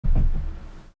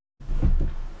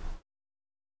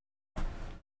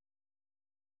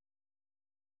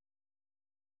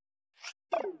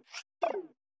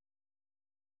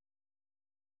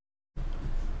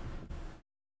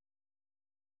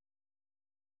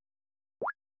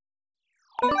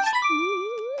Alright,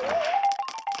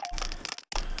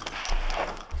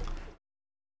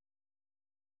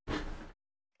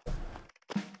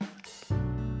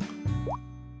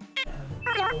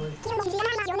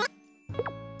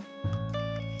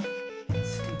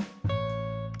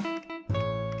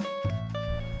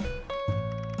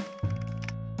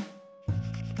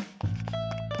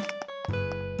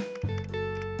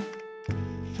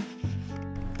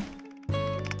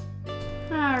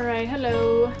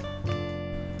 hello.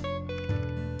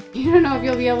 You don't know if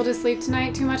you'll be able to sleep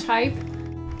tonight? Too much hype?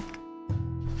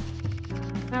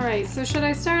 Alright, so should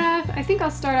I start off? I think I'll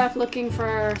start off looking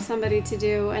for somebody to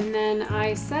do, and then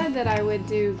I said that I would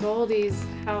do Goldie's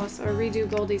house, or redo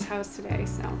Goldie's house today,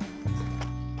 so.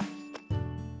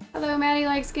 Hello, Maddie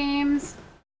Likes Games.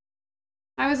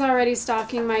 I was already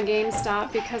stalking my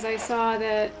GameStop because I saw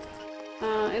that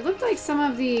it looked like some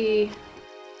of the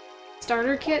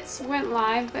starter kits went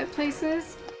live at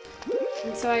places.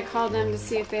 And so I called them to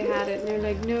see if they had it, and they're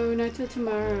like, no, not till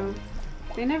tomorrow.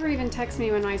 They never even text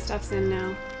me when my stuff's in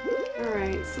now.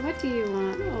 Alright, so what do you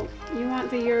want? Oh, you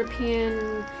want the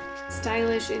European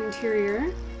stylish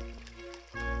interior.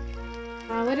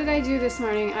 What did I do this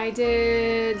morning? I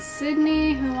did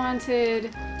Sydney, who wanted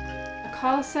a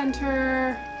call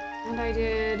center, and I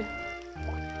did...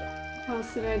 What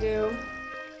else did I do?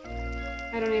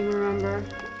 I don't even remember.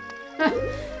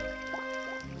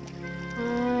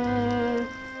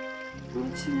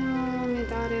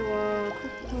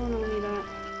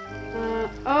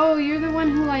 Oh, you're the one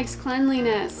who likes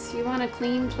cleanliness. You want a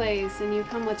clean place and you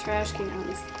come with trash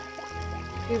cans.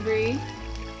 You agree?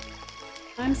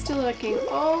 I'm still looking.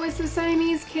 Oh, it's the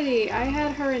Siamese kitty. I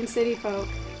had her in City Folk.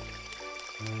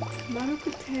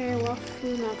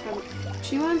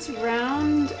 She wants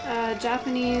round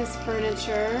Japanese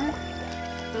furniture.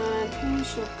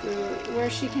 Where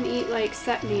she can eat like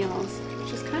set meals,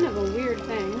 which is kind of a weird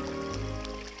thing.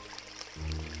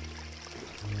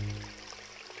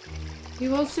 You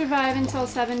will survive until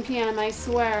 7 p.m., I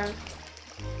swear.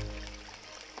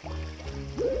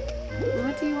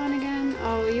 What do you want again?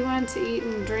 Oh, you want to eat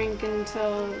and drink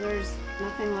until there's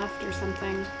nothing left or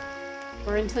something.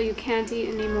 Or until you can't eat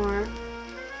anymore.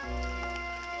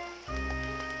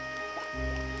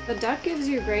 The duck gives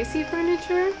you Gracie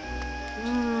furniture?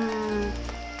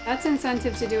 That's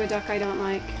incentive to do a duck I don't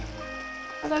like.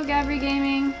 Hello, Gabri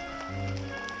Gaming.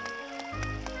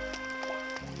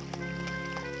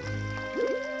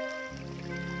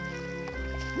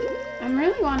 I'm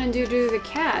really wanting to do the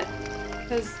cat,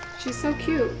 because she's so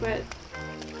cute, but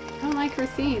I don't like her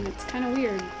theme. It's kind of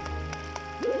weird.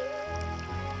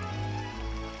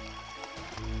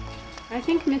 I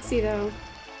think Mitzi, though.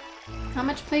 How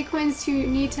much play coins do you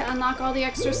need to unlock all the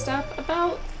extra stuff?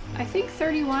 About, I think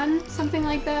 31, something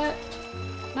like that.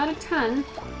 Not a ton.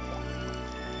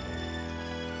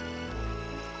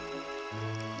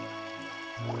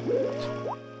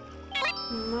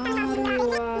 Maru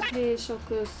wa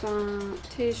teishoku-san.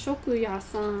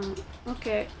 Teishoku-ya-san.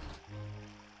 Okay.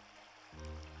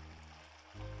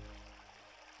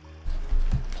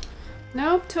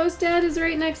 Nope, Toast Dad is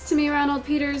right next to me, Ronald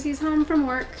Peters. He's home from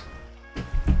work.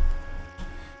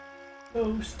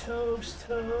 Toast, toast,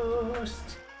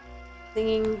 toast.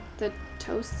 Singing the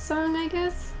toast song, I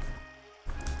guess?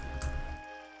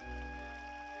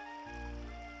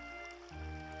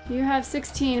 You have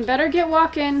 16. Better get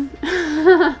walking.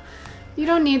 You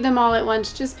don't need them all at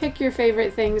once. Just pick your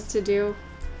favorite things to do.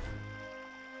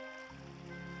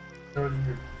 Throw it in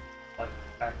your like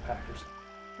backpack or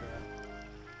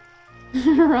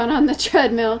something. Run on the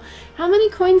treadmill. How many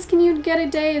coins can you get a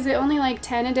day? Is it only like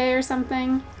 10 a day or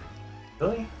something?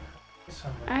 Really?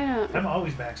 I don't. I'm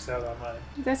always maxed out on mine.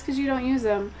 That's because you don't use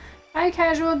them. Hi,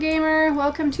 Casual Gamer.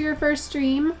 Welcome to your first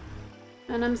stream.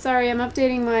 And I'm sorry, I'm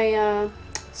updating my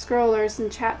scrollers and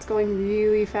chat's going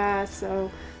really fast,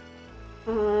 so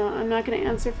I'm not going to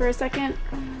answer for a second.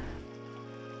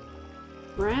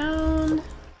 Round.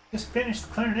 Just finished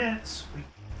the clarinet. Sweet.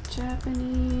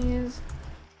 Japanese.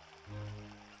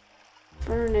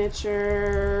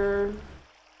 Furniture.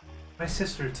 My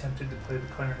sister attempted to play the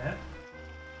clarinet.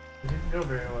 It didn't go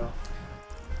very well.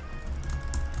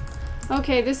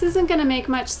 Okay, this isn't going to make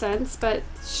much sense, but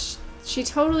she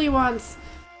totally wants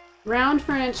round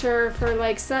furniture for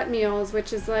like set meals,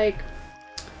 which is like,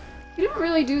 we don't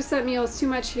really do set meals too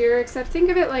much here, except think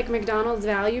of it like McDonald's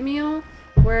value meal,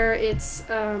 where it's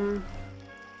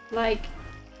like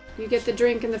you get the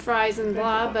drink and the fries and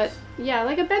blah, but yeah,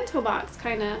 like a bento box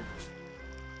kind of.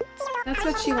 That's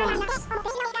what she wants.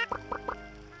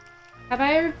 Have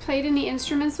I ever played any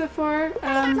instruments before?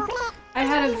 I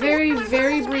had a very,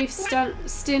 very brief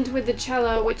stint with the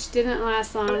cello, which didn't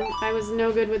last long. I was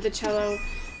no good with the cello.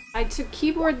 I took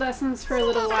keyboard lessons for a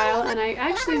little while, and I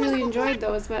actually really enjoyed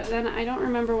those, but then I don't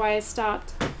remember why I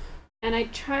stopped. And I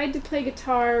tried to play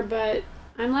guitar, but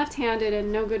I'm left-handed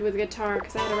and no good with guitar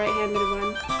because I had a right-handed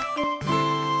one.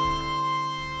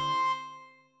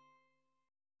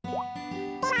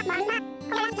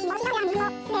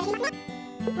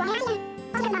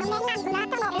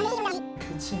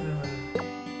 Could sing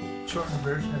a shortened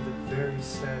version of the Very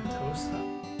Sad Toast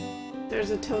Song.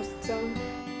 There's a toast song.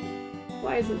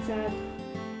 Why is it sad?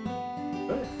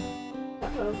 Good.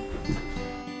 Uh-oh.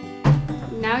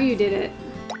 Now you did it.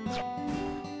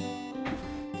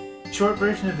 Short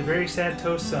version of the Very Sad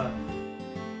Toast Song.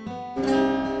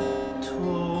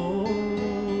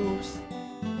 Toast.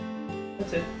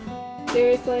 That's it.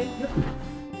 Seriously? Yep.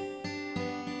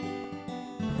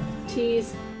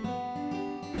 Tease.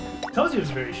 Told you it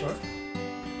was very short.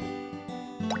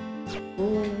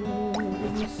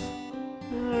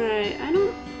 Alright, I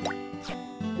don't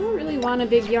really want a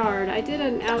big yard. I did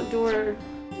an outdoor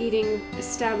eating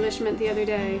establishment the other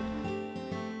day.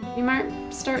 You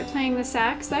might start playing the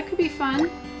sax. That could be fun.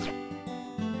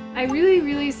 I really,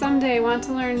 really someday want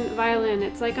to learn violin.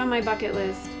 It's like on my bucket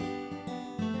list.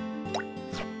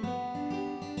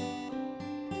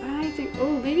 I think,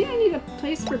 oh, maybe I need a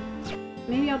place for,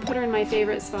 maybe I'll put her in my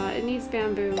favorite spot. It needs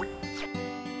bamboo.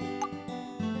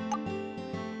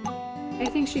 I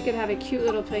think she could have a cute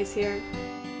little place here.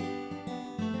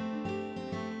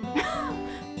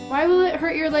 Why will it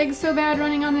hurt your legs so bad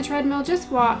running on the treadmill? Just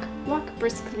walk. Walk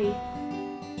briskly.